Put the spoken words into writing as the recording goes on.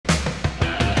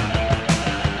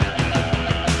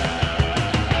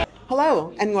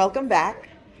Hello and welcome back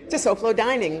to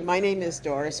SoFloDining. My name is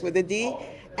Doris with a D,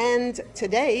 and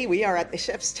today we are at the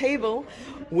chef's table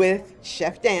with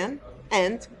Chef Dan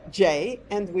and Jay,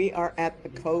 and we are at the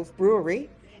Cove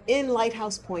Brewery in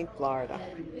Lighthouse Point, Florida.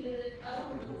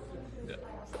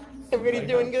 Everybody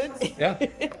doing good? Yeah,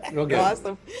 real good.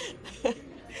 Awesome.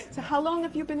 So how long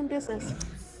have you been in business?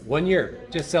 1 year.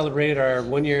 Just celebrated our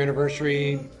 1 year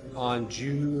anniversary on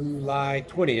July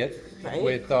 20th Right.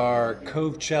 with our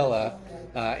Coachella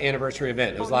anniversary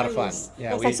event. It was a lot of fun. Nice.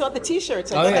 Yeah, Yes, I saw the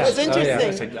T-shirts. I thought that was Oh,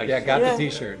 interesting. yeah, got Yeah. the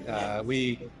T-shirt.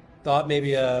 We thought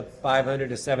maybe 500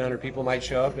 to 700 people might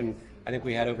show up, and I think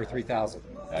we had over 3,000.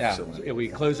 Excellent. Yeah, we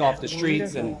closed off the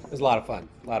streets, and it was a lot of fun.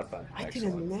 A lot of fun. I can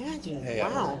imagine. Yeah.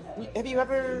 Wow. Have you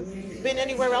ever been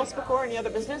anywhere else before? Any other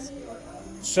business?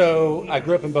 So I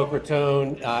grew up in Boca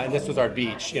Raton, and this was our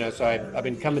beach. So I've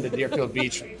been coming to Deerfield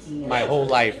Beach my whole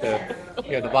life. The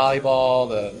volleyball,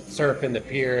 the surfing, the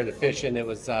pier, the fishing. It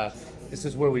was this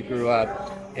is where we grew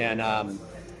up, and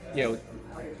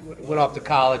went off to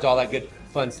college, all that good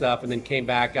fun stuff, and then came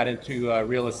back, got into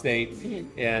real estate,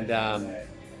 and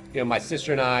my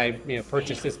sister and I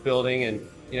purchased this building, and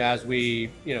as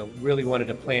we really wanted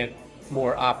to plant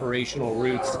more operational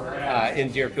roots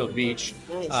in Deerfield Beach.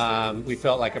 Nice. We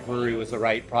felt like a brewery was the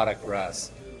right product for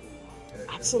us.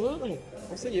 Absolutely.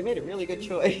 I said you made a really good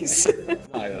choice.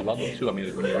 I love it too. I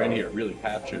mean, when you're in here, it really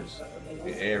captures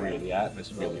the area, the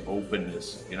atmosphere, the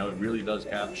openness. It really does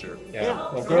capture.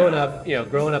 Yeah. Well,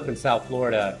 growing up in South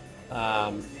Florida,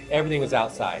 everything was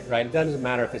outside, right? It doesn't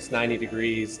matter if it's 90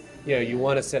 degrees. You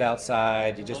want to sit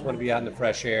outside. You just want to be out in the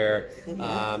fresh air.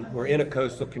 We're in a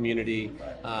coastal community.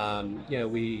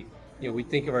 We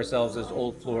think of ourselves as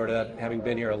old Florida, having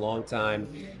been here a long time,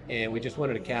 and we just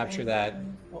wanted to capture that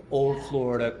old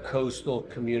Florida coastal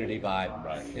community vibe.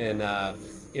 Right. And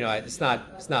it's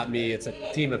not me. It's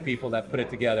a team of people that put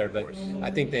it together. But I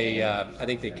think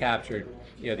they captured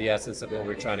the essence of what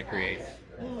we're trying to create.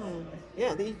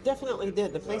 Yeah, they definitely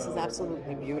did. The place is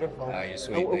absolutely beautiful. You're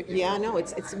sweet. Thank you. Yeah, no,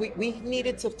 we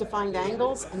needed to find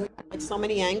angles, and we had so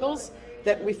many angles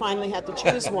that we finally had to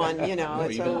choose one.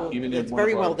 So even it's in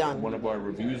very well done. One of our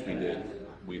reviews we did,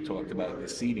 we talked about the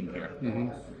seating here.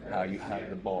 How you have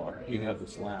the bar, you have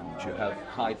the lounge, you have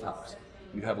high tops,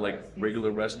 you have like regular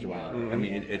restaurant. I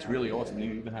mean, it's really awesome.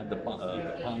 You even have the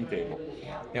pine table.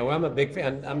 Yeah, well, I'm a big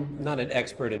fan. I'm not an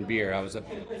expert in beer. I was a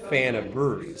fan of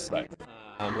breweries. Right.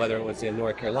 Whether it was in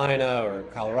North Carolina or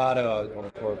Colorado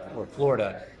or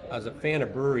Florida, I was a fan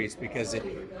of breweries because it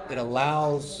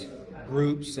allows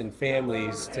groups and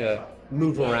families to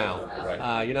move around.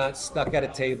 Right. You're not stuck at a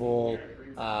table.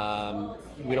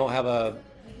 We don't have a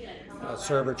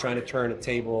server trying to turn a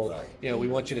table. We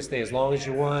want you to stay as long as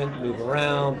you want, move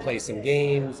around, play some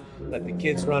games, let the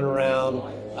kids run around,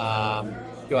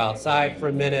 go outside for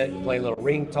a minute, play a little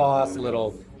ring toss, a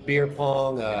little beer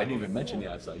pong. I didn't even mention the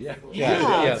outside. Yeah. Yeah.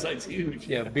 The outside's huge.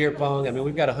 Yeah, beer pong. I mean,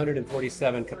 we've got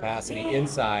 147 capacity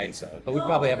inside, but we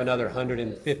probably have another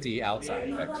 150 outside.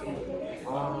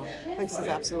 Wow, this is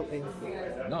absolutely.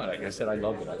 No, like I said, I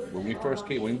loved it. When we first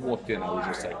came, when we walked in, I was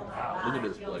just like, wow, look at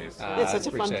this place. It's such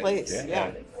a fun appreciate it. place.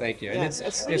 Yeah. Thank you. Yeah, And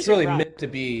it's it's really meant to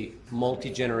be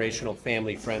multi-generational,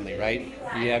 family friendly, right?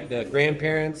 You have the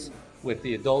grandparents with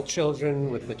the adult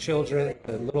children, with the children,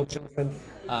 the little children.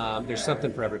 There's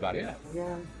something for everybody.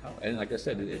 Yeah. And like I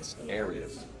said, it's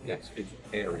areas. It's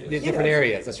areas. The different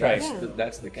areas. That's right.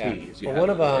 That's the key. Yeah. Is you Well,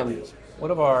 have one areas.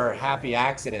 of our happy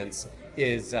accidents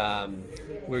is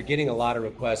we're getting a lot of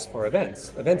requests for event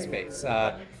space,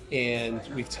 and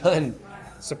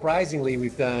surprisingly,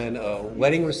 we've done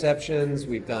wedding receptions,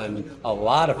 we've done a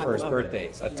lot of first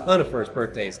birthdays, a ton of first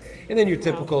birthdays, and then your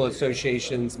typical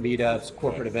associations, meetups,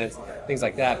 corporate events, things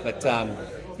like that. But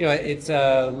it's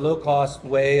a low-cost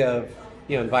way of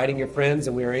inviting your friends,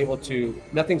 and we are able to.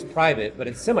 Nothing's private, but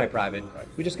it's semi-private.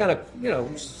 We just kind of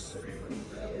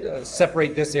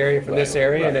separate this area from this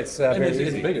area, and it's very it's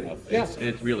easy. big enough. Yeah.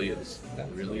 It really is. It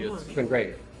really is. It's been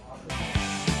great.